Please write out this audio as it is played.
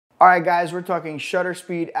All right, guys, we're talking shutter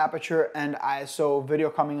speed, aperture, and ISO.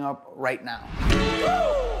 Video coming up right now.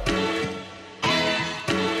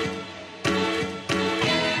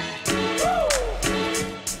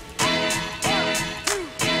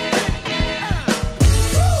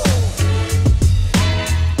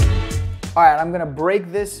 All right, I'm gonna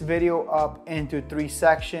break this video up into 3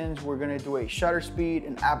 sections. We're gonna do a shutter speed,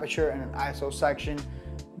 an aperture, and an ISO section.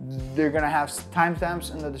 They're gonna have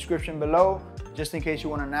timestamps in the description below, just in case you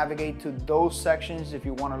wanna navigate to those sections if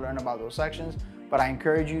you wanna learn about those sections. But I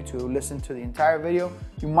encourage you to listen to the entire video.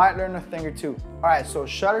 You might learn a thing or two. All right, so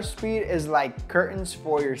shutter speed is like curtains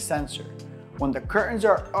for your sensor. When the curtains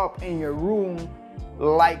are up in your room,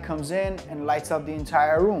 light comes in and lights up the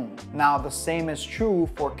entire room. Now, the same is true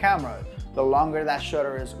for camera. The longer that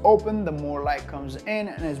shutter is open, the more light comes in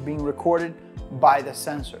and is being recorded by the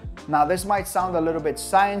sensor. Now, this might sound a little bit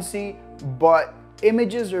sciencey, but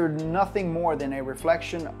images are nothing more than a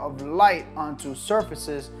reflection of light onto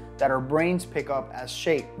surfaces that our brains pick up as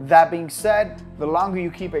shape. That being said, the longer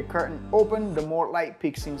you keep a curtain open, the more light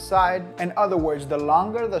peeks inside. In other words, the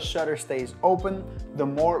longer the shutter stays open, the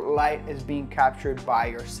more light is being captured by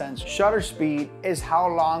your sensor. Shutter speed is how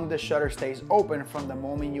long the shutter stays open from the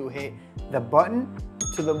moment you hit the button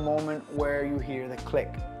to the moment where you hear the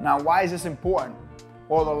click. Now, why is this important?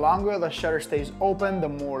 Well, the longer the shutter stays open, the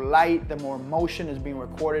more light, the more motion is being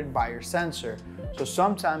recorded by your sensor. So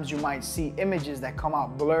sometimes you might see images that come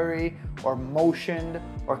out blurry or motioned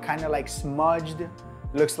or kind of like smudged. It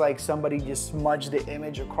looks like somebody just smudged the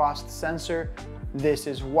image across the sensor. This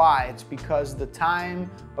is why. It's because the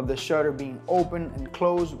time of the shutter being open and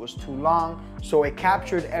closed was too long. So it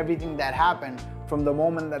captured everything that happened from the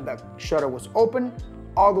moment that the shutter was open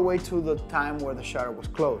all the way to the time where the shutter was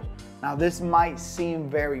closed. Now, this might seem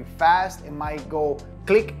very fast. It might go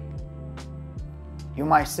click. You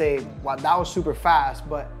might say, wow, that was super fast,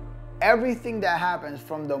 but everything that happens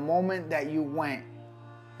from the moment that you went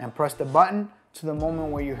and pressed the button to the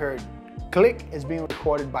moment where you heard click is being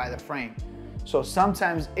recorded by the frame. So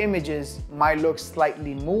sometimes images might look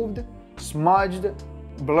slightly moved, smudged,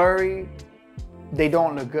 blurry. They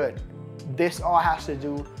don't look good. This all has to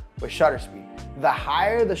do with shutter speed. The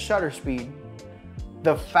higher the shutter speed,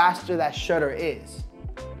 the faster that shutter is.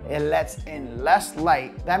 It lets in less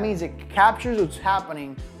light. That means it captures what's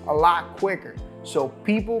happening a lot quicker. So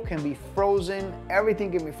people can be frozen,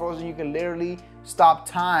 everything can be frozen. You can literally stop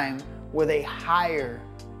time with a higher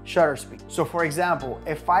shutter speed. So for example,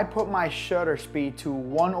 if I put my shutter speed to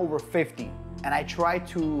 1/50 and I try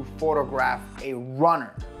to photograph a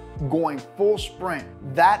runner going full sprint,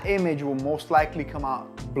 that image will most likely come out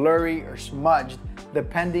blurry or smudged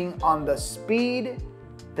depending on the speed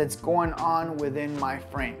that's going on within my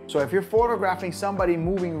frame. So if you're photographing somebody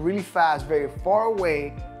moving really fast, very far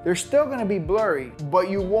away, they're still gonna be blurry, but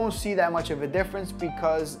you won't see that much of a difference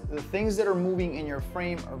because the things that are moving in your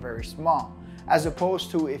frame are very small. As opposed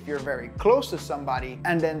to if you're very close to somebody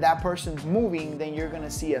and then that person's moving, then you're gonna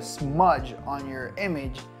see a smudge on your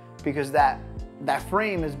image because that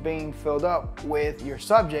frame is being filled up with your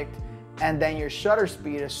subject, and then your shutter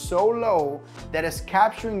speed is so low that it's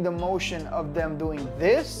capturing the motion of them doing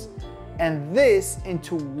this and this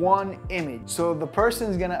into one image. So the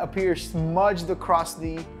person's gonna appear smudged across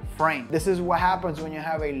the frame. This is what happens when you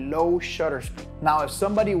have a low shutter speed. Now, if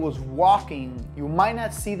somebody was walking, you might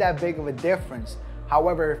not see that big of a difference.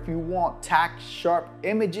 However, if you want tack sharp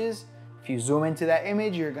images, if you zoom into that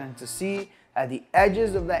image, you're going to see that the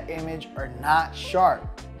edges of that image are not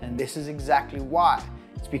sharp. And this is exactly why.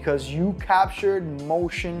 It's because you captured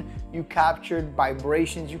motion, you captured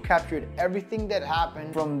vibrations, you captured everything that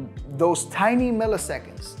happened from those tiny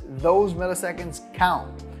milliseconds. Those milliseconds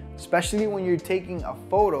count, especially when you're taking a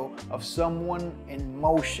photo of someone in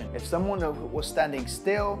motion. If someone was standing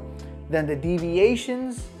still, then the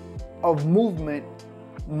deviations of movement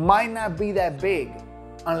might not be that big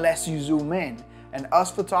unless you zoom in. And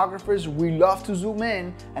us photographers, we love to zoom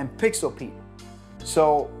in and pixel peep.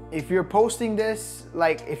 So if you're posting this,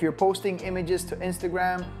 like if you're posting images to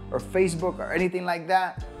Instagram or Facebook or anything like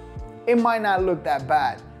that, it might not look that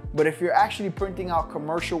bad. But if you're actually printing out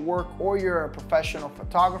commercial work or you're a professional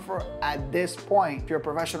photographer at this point, if you're a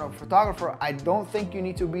professional photographer, I don't think you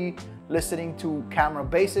need to be listening to camera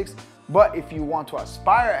basics. But if you want to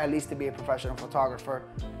aspire at least to be a professional photographer,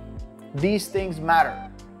 these things matter.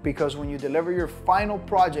 Because when you deliver your final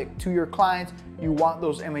project to your clients, you want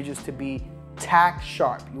those images to be tack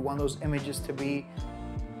sharp. You want those images to be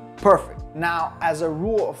perfect. Now, as a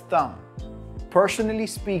rule of thumb, personally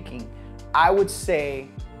speaking, I would say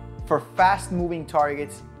for fast moving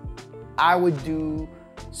targets, I would do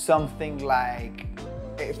something like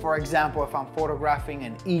For example, if I'm photographing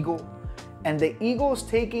an eagle and the eagle is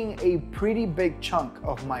taking a pretty big chunk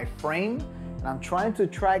of my frame and I'm trying to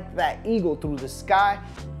track that eagle through the sky,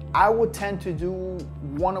 I would tend to do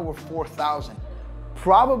 1/4000.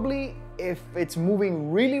 Probably if it's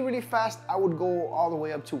moving really, really fast, I would go all the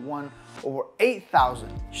way up to 1/8000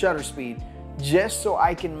 shutter speed, just so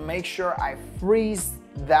I can make sure I freeze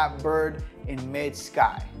that bird in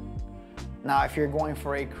mid-sky. Now, if you're going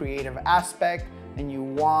for a creative aspect and you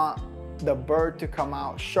want the bird to come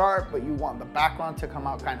out sharp, but you want the background to come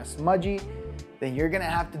out kind of smudgy, then you're gonna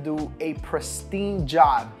have to do a pristine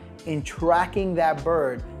job in tracking that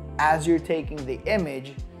bird as you're taking the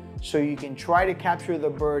image, so you can try to capture the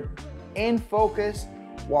bird in focus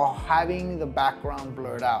while having the background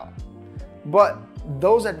blurred out. But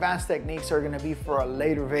those advanced techniques are gonna be for a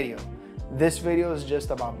later video. This video is just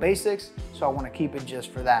about basics, so I wanna keep it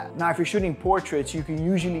just for that. Now, if you're shooting portraits, you can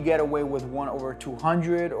usually get away with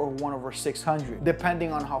 1/200 or 1/600.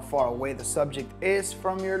 Depending on how far away the subject is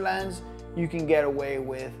from your lens, you can get away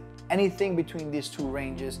with anything between these two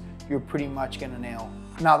ranges. You're pretty much gonna nail.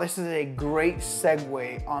 Now, this is a great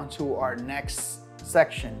segue onto our next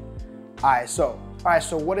section, ISO. All right,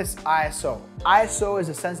 so what is ISO? ISO is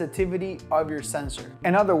the sensitivity of your sensor.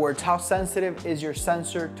 In other words, how sensitive is your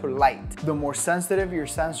sensor to light? The more sensitive your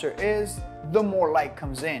sensor is, the more light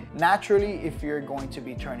comes in. Naturally, if you're going to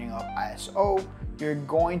be turning up ISO, you're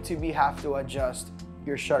going to have to adjust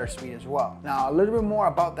your shutter speed as well. Now, a little bit more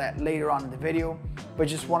about that later on in the video, but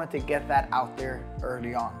just wanted to get that out there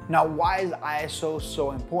early on. Now, why is ISO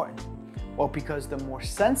so important? Well, because the more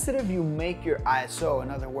sensitive you make your ISO, in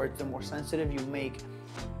other words, the more sensitive you make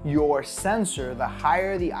your sensor, the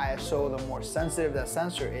higher the ISO, the more sensitive that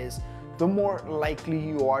sensor is, the more likely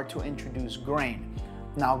you are to introduce grain.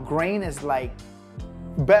 Now, grain is like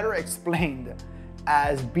better explained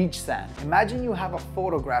as beach sand. Imagine you have a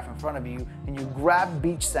photograph in front of you and you grab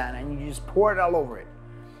beach sand and you just pour it all over it.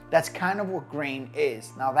 That's kind of what grain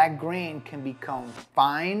is. Now, that grain can become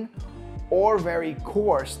fine or very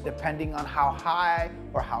coarse depending on how high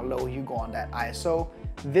or how low you go on that ISO.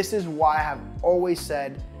 This is why I have always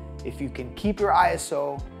said, if you can keep your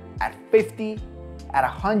ISO at 50, at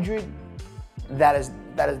 100, that is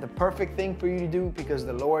the perfect thing for you to do, because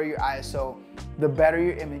the lower your ISO, the better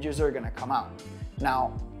your images are gonna come out.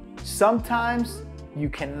 Now, sometimes you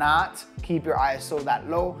cannot keep your ISO that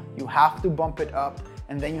low. You have to bump it up,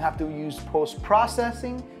 and then you have to use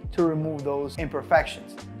post-processing to remove those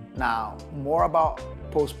imperfections. Now, more about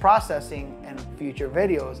post-processing in future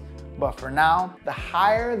videos, but for now, the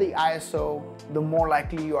higher the ISO, the more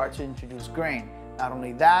likely you are to introduce grain. Not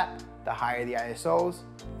only that, the higher the ISOs,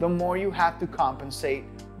 the more you have to compensate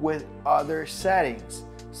with other settings,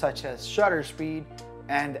 such as shutter speed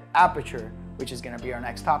and aperture, which is gonna be our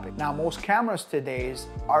next topic. Now, most cameras today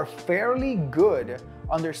are fairly good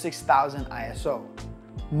under 6000 ISO.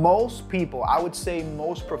 Most people, I would say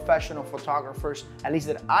most professional photographers, at least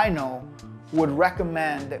that I know, would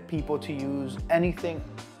recommend people to use anything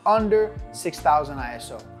under 6000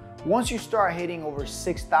 ISO. Once you start hitting over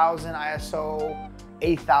 6000 ISO,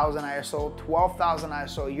 8000 ISO, 12,000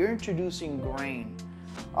 ISO, you're introducing grain.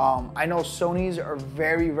 I know Sonys are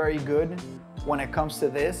very, very good when it comes to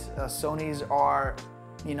this. Sonys are,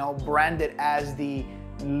 branded as the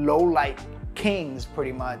low light kings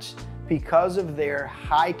pretty much, because of their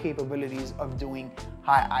high capabilities of doing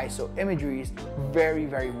high ISO imageries very,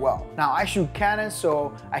 very well. Now, I shoot Canon,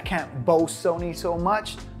 so I can't boast Sony so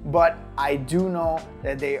much, but I do know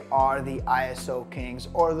that they are the ISO kings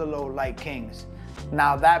or the low light kings.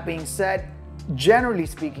 Now, that being said, generally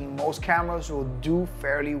speaking, most cameras will do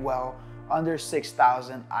fairly well under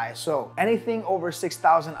 6000 ISO. Anything over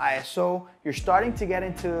 6000 ISO, you're starting to get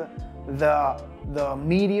into the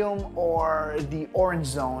medium or the orange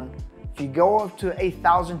zone. If you go up to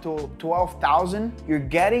 8000 to 12,000, you're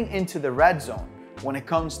getting into the red zone when it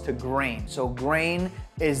comes to grain. So grain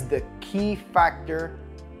is the key factor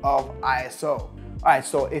of ISO. All right,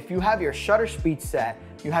 so if you have your shutter speed set,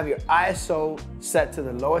 you have your ISO set to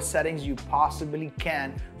the lowest settings you possibly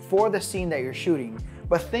can for the scene that you're shooting,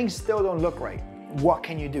 but things still don't look right. What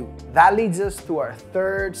can you do? That leads us to our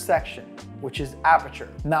third section, which is aperture.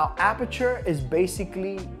 Now, aperture is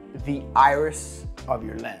basically the iris of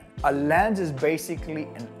your lens. A lens is basically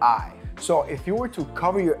an eye. So if you were to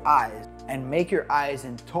cover your eyes and make your eyes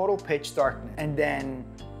in total pitch darkness, and then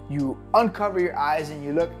you uncover your eyes and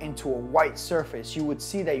you look into a white surface, you would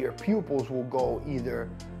see that your pupils will go either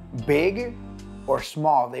big or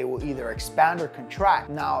small. They will either expand or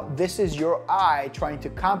contract. Now, this is your eye trying to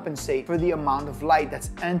compensate for the amount of light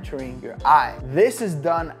that's entering your eye. This is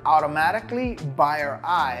done automatically by our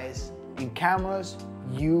eyes in cameras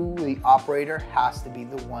you, the operator, has to be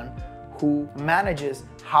the one who manages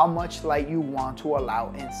how much light you want to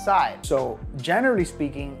allow inside. So generally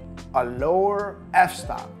speaking, a lower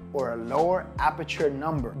f-stop or a lower aperture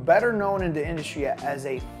number, better known in the industry as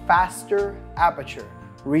a faster aperture.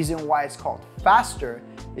 Reason why it's called faster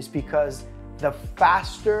is because the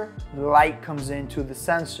faster light comes into the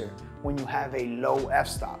sensor when you have a low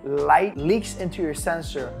f-stop. Light leaks into your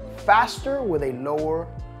sensor faster with a lower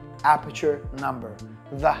aperture number.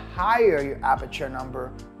 The higher your aperture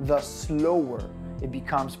number, the slower it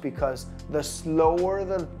becomes, because the slower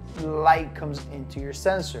the light comes into your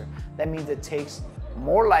sensor. That means it takes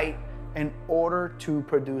more light in order to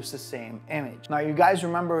produce the same image. Now, you guys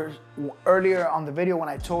remember earlier on the video when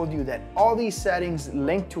I told you that all these settings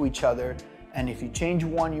link to each other, and if you change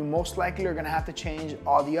one, you most likely are gonna have to change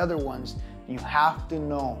all the other ones. You have to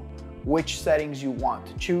know which settings you want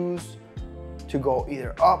to choose to go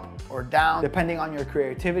either up or down, depending on your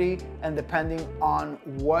creativity and depending on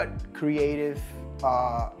what creative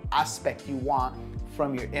aspect you want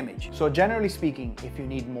from your image. So generally speaking, if you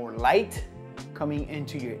need more light coming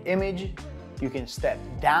into your image, you can step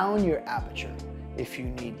down your aperture. If you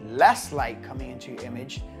need less light coming into your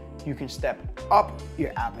image, you can step up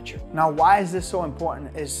your aperture. Now, why is this so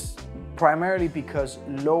important is primarily because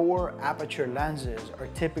lower aperture lenses are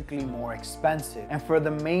typically more expensive, and for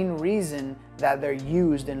the main reason that they're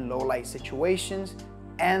used in low light situations,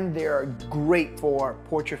 and they are great for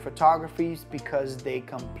portrait photography because they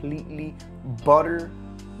completely butter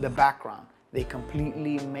the background. They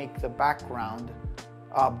completely make the background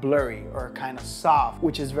blurry or kind of soft,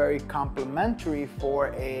 which is very complimentary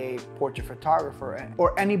for a portrait photographer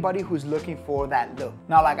or anybody who's looking for that look.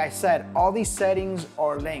 Now, like I said, all these settings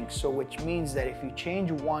are linked, so which means that if you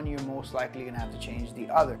change one, you're most likely gonna have to change the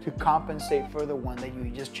other to compensate for the one that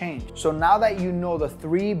you just changed. So now that you know the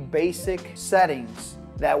 3 basic settings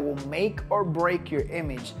that will make or break your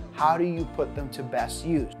image, how do you put them to best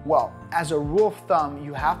use? Well, as a rule of thumb,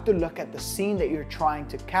 you have to look at the scene that you're trying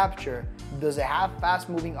to capture. Does it have fast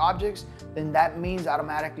moving objects? Then that means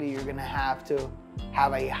automatically you're gonna have to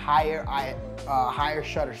have a higher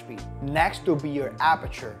shutter speed. Next will be your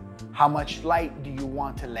aperture. How much light do you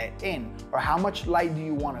want to let in? Or how much light do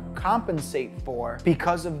you want to compensate for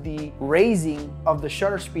because of the raising of the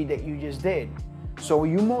shutter speed that you just did? So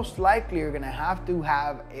you most likely are gonna have to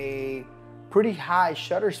have a pretty high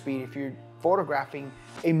shutter speed if you're photographing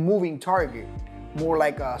a moving target, more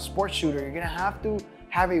like a sports shooter. You're gonna have to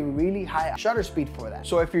have a really high shutter speed for that.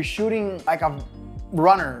 So if you're shooting like a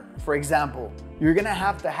runner, for example, you're gonna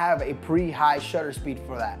have to have a pretty high shutter speed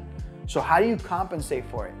for that. So how do you compensate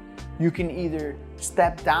for it? You can either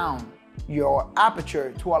step down your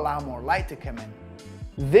aperture to allow more light to come in.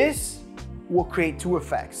 This will create 2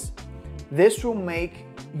 effects. This will make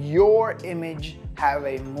your image have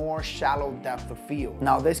a more shallow depth of field.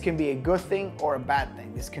 Now, this can be a good thing or a bad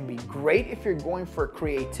thing. This can be great if you're going for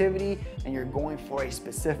creativity and you're going for a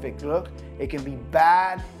specific look. It can be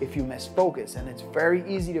bad if you miss focus, and it's very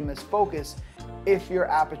easy to miss focus if your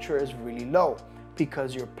aperture is really low,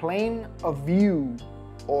 because your plane of view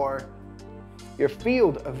or your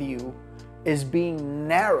field of view is being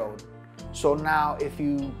narrowed. So now if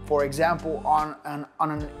you, for example, on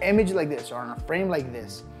an image like this or on a frame like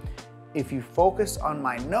this, if you focus on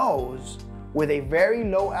my nose with a very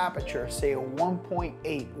low aperture, say a 1.8,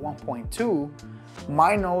 1.2,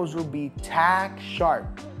 my nose will be tack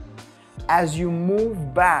sharp. As you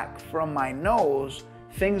move back from my nose,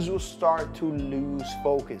 things will start to lose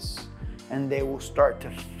focus and they will start to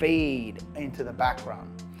fade into the background.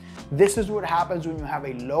 This is what happens when you have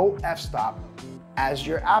a low f-stop as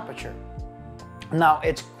your aperture. Now,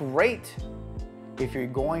 it's great if you're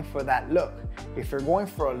going for that look. If you're going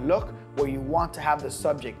for a look where you want to have the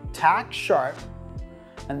subject tack sharp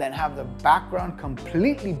and then have the background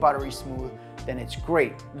completely buttery smooth, then it's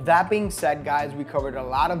great. That being said, guys, we covered a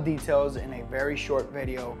lot of details in a very short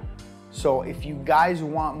video. So if you guys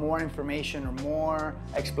want more information or more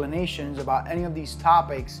explanations about any of these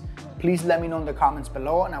topics, please let me know in the comments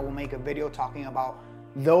below and I will make a video talking about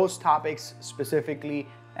those topics specifically,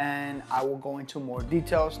 and I will go into more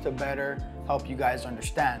details to better help you guys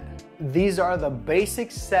understand. These are the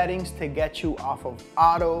basic settings to get you off of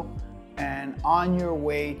auto and on your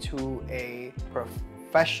way to a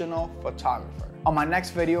professional photographer. On my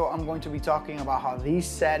next video, I'm going to be talking about how these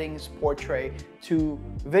settings portray to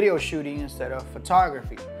video shooting instead of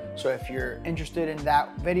photography. So if you're interested in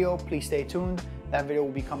that video, please stay tuned. That video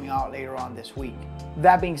will be coming out later on this week.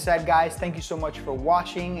 That being said, guys, thank you so much for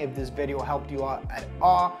watching. If this video helped you out at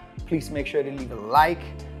all, please make sure to leave a like,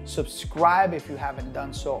 Subscribe if you haven't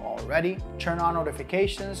done so already. Turn on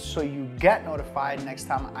notifications so you get notified next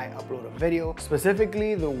time I upload a video.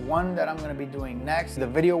 Specifically, the one that I'm gonna be doing next, the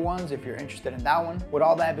video ones, if you're interested in that one. With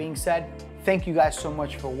all that being said, thank you guys so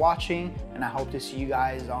much for watching, and I hope to see you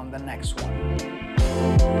guys on the next one.